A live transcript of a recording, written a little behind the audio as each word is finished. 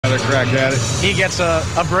another crack at it. He gets a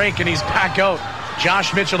break and he's back out.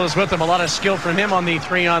 Josh Mitchell is with him. A lot of skill from him on the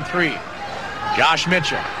 3-on-3. Josh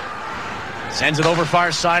Mitchell sends it over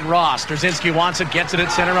far side. Ross. Drzinski wants it, gets it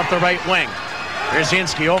at center up the right wing.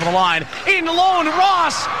 Drzinski over the line. In alone,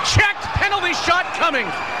 Ross. Checked. Penalty shot coming.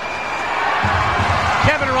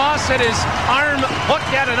 Kevin Ross had his arm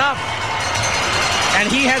hooked at enough. And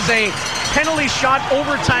he has a penalty shot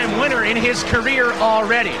overtime winner in his career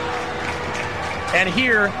already. And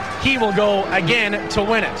here he will go again to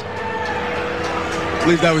win it. I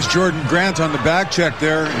believe that was Jordan Grant on the back check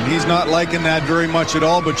there, and he's not liking that very much at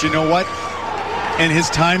all, but you know what? And his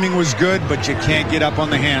timing was good, but you can't get up on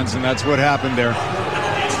the hands, and that's what happened there.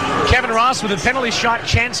 Kevin Ross with a penalty shot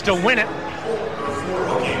chance to win it.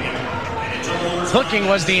 Hooking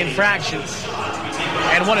was the infraction.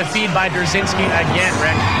 And what a feed by Drzinski again,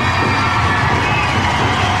 Rick.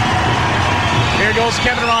 Here goes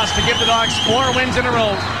Kevin Ross to give the Dogs 4 wins in a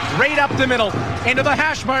row. Right up the middle, into the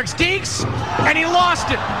hash marks. Deeks, and he lost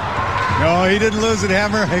it. No, he didn't lose it,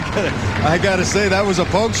 Hammer. I gotta say, that was a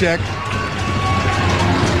poke check.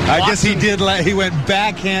 I guess he did. He went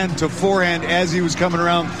backhand to forehand as he was coming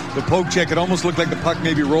around the poke check. It almost looked like the puck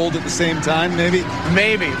maybe rolled at the same time, maybe.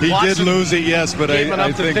 Maybe. He did lose it, yes, but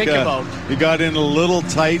I think he got in a little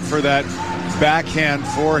tight for that backhand,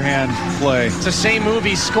 forehand play. It's the same move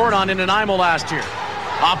he scored on in Nanaimo last year.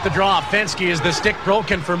 Off the draw, Fensky is the stick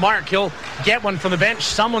broken for Mark. He'll get one from the bench.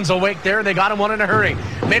 Someone's awake there. They got him one in a hurry.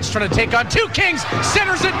 Mitch trying to take on 2 Kings.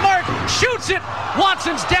 Centers it. Mark shoots it.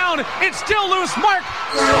 Watson's down. It's still loose. Mark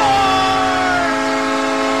scores!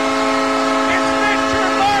 It's Mr.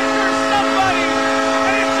 Mark or somebody.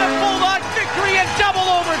 And it's a Bulldog victory in double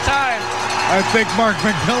overtime. I think Mark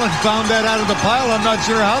MacMillan found that out of the pile. I'm not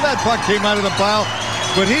sure how that puck came out of the pile,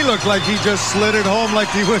 but he looked like he just slid it home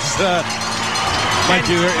like he was...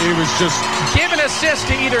 he was just... Give an assist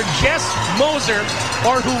to either Jess Moser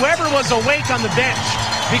or whoever was awake on the bench,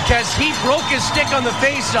 because he broke his stick on the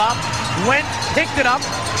face-off, went, picked it up,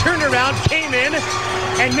 turned around, came in,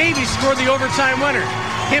 and maybe scored the overtime winner.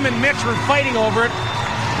 Him and Mitch were fighting over it,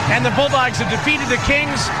 and the Bulldogs have defeated the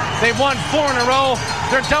Kings. They've won 4 in a row.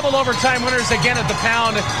 They're double overtime winners again at the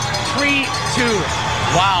Pound, 3-2.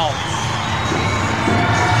 Wow.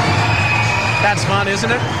 That's fun,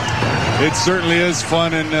 isn't it? It certainly is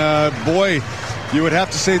fun, and boy, you would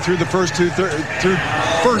have to say through the first two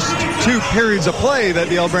periods of play that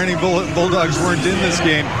the Alberni Bulldogs weren't in this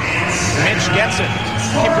game. Mitch gets it.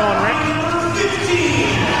 Keep going, Rick.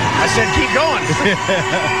 I said keep going.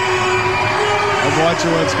 I'm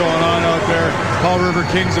watching what's going on out there. Powell River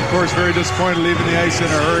Kings, of course, very disappointed leaving the ice in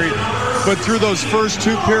a hurry. But through those first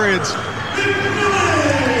 2 periods,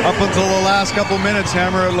 up until the last couple minutes,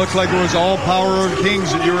 Hammer, it looked like it was all Powell River Kings,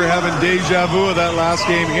 and you were having deja vu of that last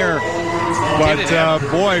game here. But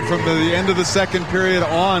boy, from the end of the second period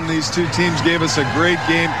on, these 2 teams gave us a great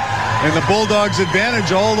game, and the Bulldogs advantage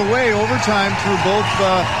all the way, overtime through both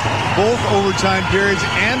overtime periods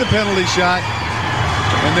and the penalty shot,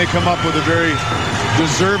 and they come up with a very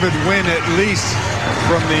deserved win, at least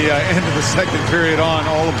from the end of the second period on,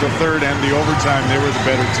 all of the third and the overtime. They were the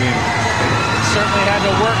better team. Certainly had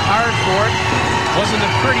to work hard for it. Wasn't the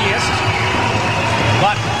prettiest,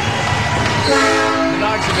 but the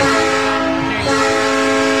Dogs have been